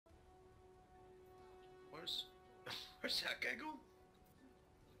Where's that guy go?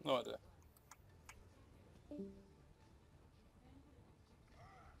 No idea.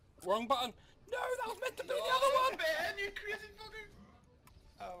 Wrong button! No, that was meant to be the other one! Ben, you crazy fucker!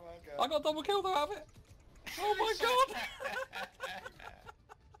 Oh my god. I got double kill though out of it! Oh my god!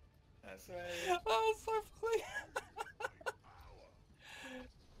 That's hilarious. That was so funny!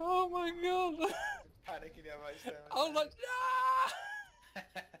 Oh my god! Panicking your right there. I was like, yeah!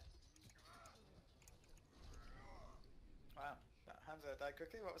 Wow, that Hamza died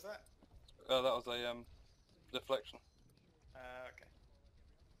quickly. What was that? That was a deflection. Okay.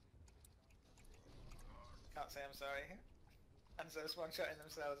 Can't say I'm sorry. Hamza's one-shotting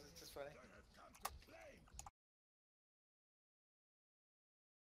themselves, it's just funny.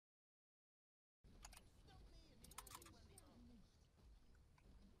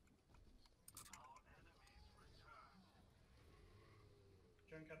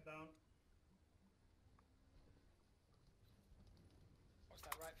 Junk cut down. What's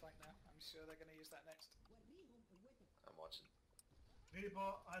that right flank now? I'm sure they're going to use that next. I'm watching.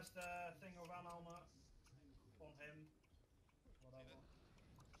 Reaper has the thing of Van Alma on him. Whatever.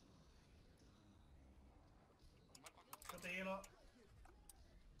 Got the healer.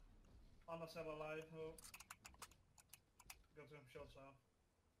 Anna's still alive. Oh. Got some shots off.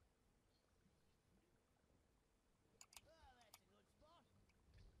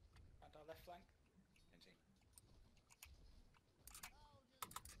 And our left flank. Genji.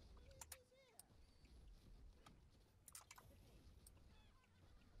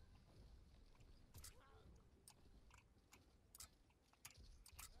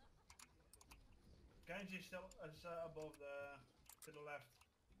 Genji still is above to the left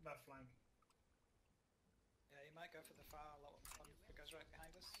flank. Yeah, you might go for the far lot one that goes right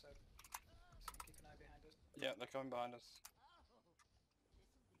behind us, so keep an eye behind us. Yeah, they're coming behind us.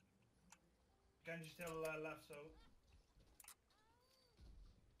 Genji still left, so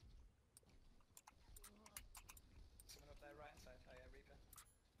Someone up there right hand side. Oh yeah, Reaper.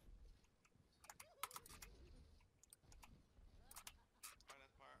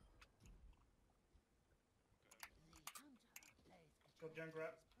 got junk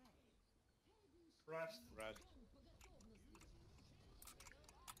grab. Rest. Rest.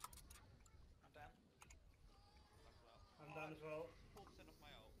 I'm down. I'm down as well. 4% of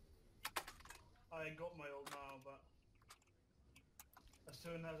my ult. I got my ult now, but as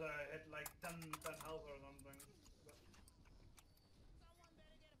soon as I hit like 10 health or something.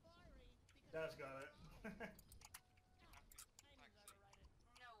 But that's got it.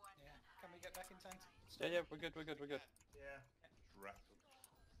 Yeah. Can we get back in time? Yeah, we're good, we're good, we're good. Yeah. Rattled.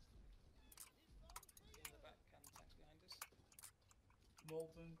 In the back and tanks behind us.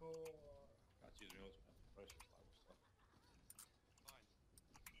 Molten core. That's using yours, man. Precious level stuff.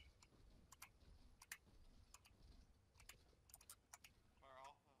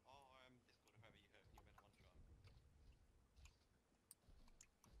 Fine. I'll Discord if ever you hurt, you better one shot.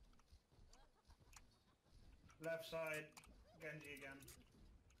 Left side, Genji again.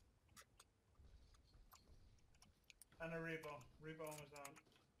 And a Reaper. Reaper almost down.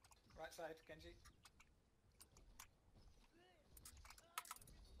 Right side, Genji.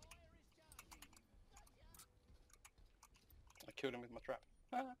 I killed him with my trap.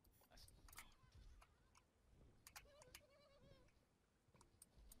 Ah. Nice.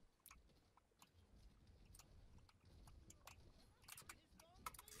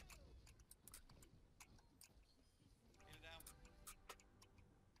 Get it down.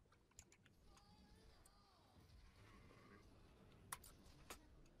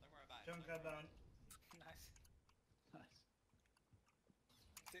 Don't worry about it. Junk cut down. Nice. Nice.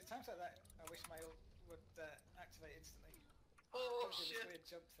 See, it's times like that I wish my ult would activate instantly. Oh This shit! weird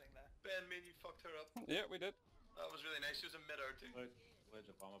jump thing there. Ben, man, you fucked her up. Yeah, we did. That was really nice. She was in mid-air too. Where's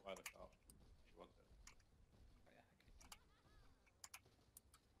the bomber by the shop? She wants it. Oh yeah, okay.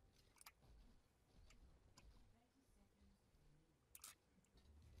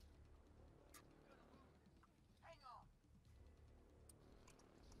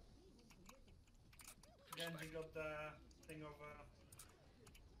 Genji got the thing of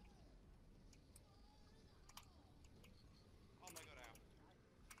Oh my god, ow.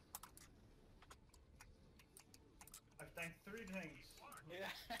 I've tanked 3 things.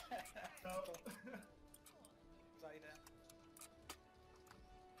 Yeah. So Side down.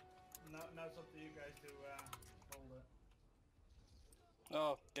 now it's up to you guys to hold it.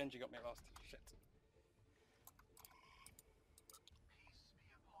 Oh, Genji got me last. Shit.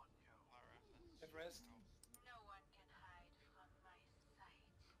 Good rest. No one can hide from my sight.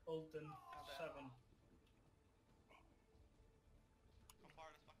 Ult in 7. Come far,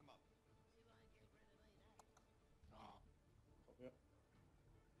 let's fuck him up. Oh.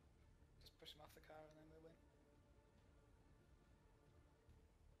 push them off the car and then we'll win.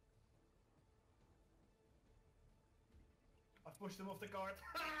 I've pushed them off the cart.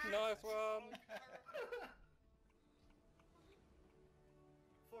 Nice one!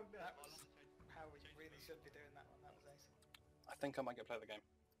 Fuck That that. was how we really should be doing that one. That was ace. I think I might get play of the game.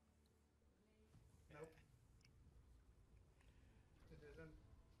 Nope. It isn't.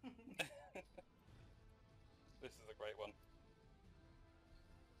 This is a great one.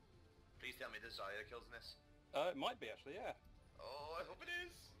 Please tell me the Zaya kills in this. It might be actually, yeah. Oh, I hope it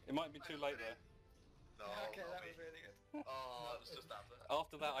is. It might be too late though. No, Okay, not that me. was really good. Oh, it was just after.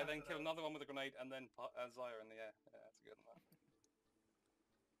 After that, I then kill another one with a grenade and then Zaya in the air. Yeah, that's a good one.